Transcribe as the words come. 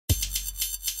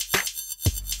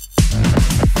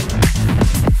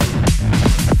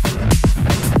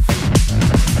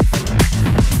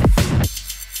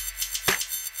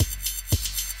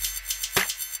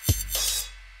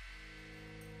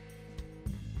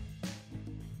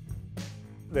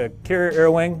The carrier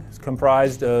air wing is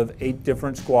comprised of 8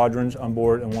 different squadrons on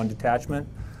board and 1 detachment.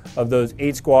 Of those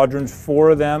 8 squadrons, 4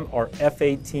 of them are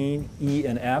F-18 E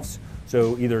and Fs,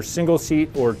 so either single-seat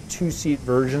or 2-seat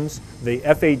versions. The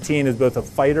F-18 is both a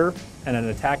fighter and an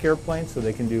attack airplane, so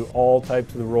they can do all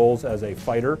types of the roles as a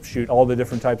fighter, shoot all the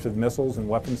different types of missiles and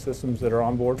weapon systems that are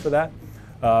on board for that.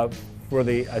 For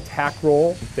the attack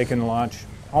role, they can launch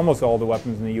almost all the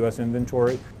weapons in the U.S.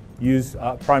 inventory. Used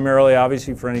primarily,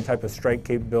 obviously, for any type of strike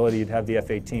capability, you'd have the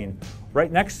F-18.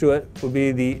 Right next to it would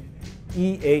be the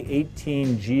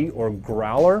EA-18G, or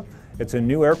Growler. It's a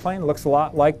new airplane, looks a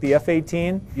lot like the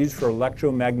F-18, used for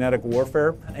electromagnetic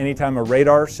warfare. Anytime a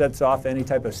radar sets off any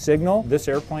type of signal, this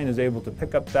airplane is able to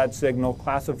pick up that signal,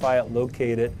 classify it,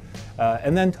 locate it,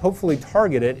 and then hopefully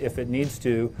target it if it needs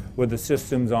to with the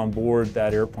systems on board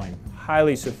that airplane.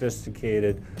 Highly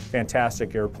sophisticated,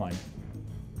 fantastic airplane.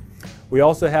 We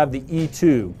also have the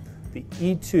E-2. The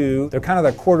E-2, they're kind of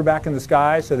the quarterback in the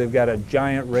sky, so they've got a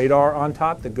giant radar on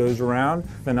top that goes around.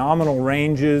 Phenomenal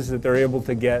ranges that they're able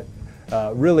to get.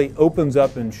 Really opens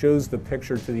up and shows the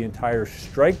picture to the entire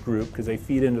strike group, because they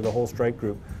feed into the whole strike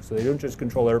group. So they don't just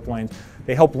control airplanes.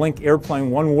 They help link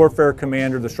airplane, one warfare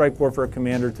commander, the strike warfare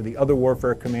commander, to the other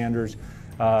warfare commanders,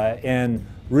 and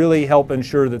really help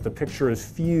ensure that the picture is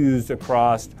fused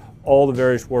across all the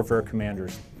various warfare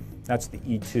commanders. That's the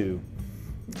E-2.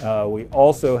 We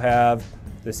also have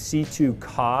the C-2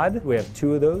 COD. We have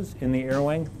 2 of those in the air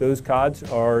wing. Those CODs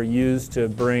are used to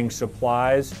bring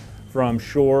supplies from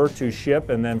shore to ship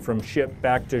and then from ship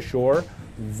back to shore.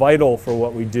 Vital for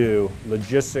what we do.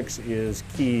 Logistics is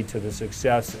key to the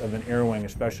success of an air wing,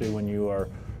 especially when you are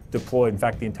deployed. In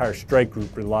fact, the entire strike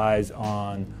group relies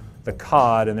on the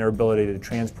COD and their ability to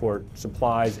transport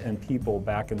supplies and people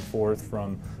back and forth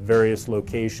from various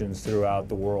locations throughout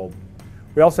the world.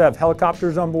 We also have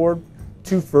helicopters on board,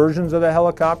 2 versions of the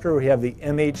helicopter. We have the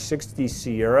MH-60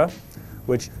 Sierra,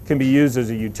 which can be used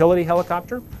as a utility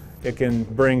helicopter. It can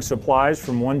bring supplies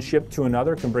from one ship to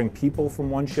another, can bring people from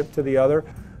one ship to the other.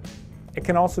 It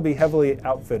can also be heavily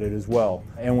outfitted as well.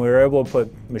 And we were able to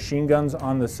put machine guns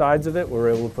on the sides of it. We were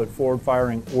able to put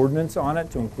forward-firing ordnance on it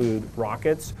to include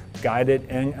rockets, guided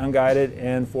and unguided,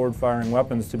 and forward-firing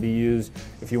weapons to be used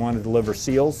if you want to deliver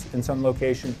SEALs in some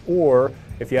location, or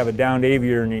if you have a downed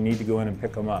aviator and you need to go in and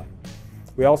pick them up.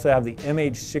 We also have the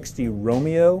MH-60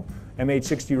 Romeo.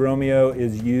 MH-60 Romeo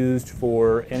is used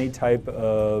for any type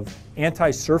of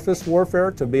anti-surface warfare,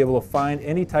 to be able to find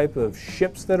any type of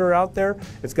ships that are out there.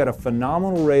 It's got a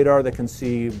phenomenal radar that can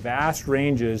see vast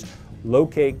ranges,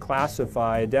 locate,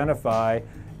 classify, identify,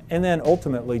 and then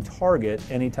ultimately target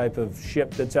any type of ship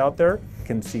that's out there. It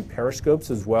can see periscopes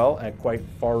as well at quite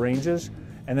far ranges.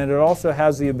 And then it also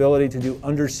has the ability to do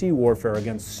undersea warfare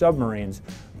against submarines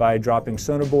by dropping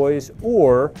sonobuoys,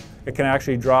 or it can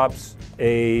actually drop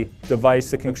a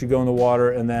device that can actually go in the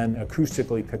water and then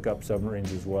acoustically pick up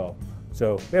submarines as well.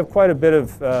 So we have quite a bit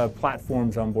of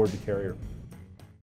platforms on board the carrier.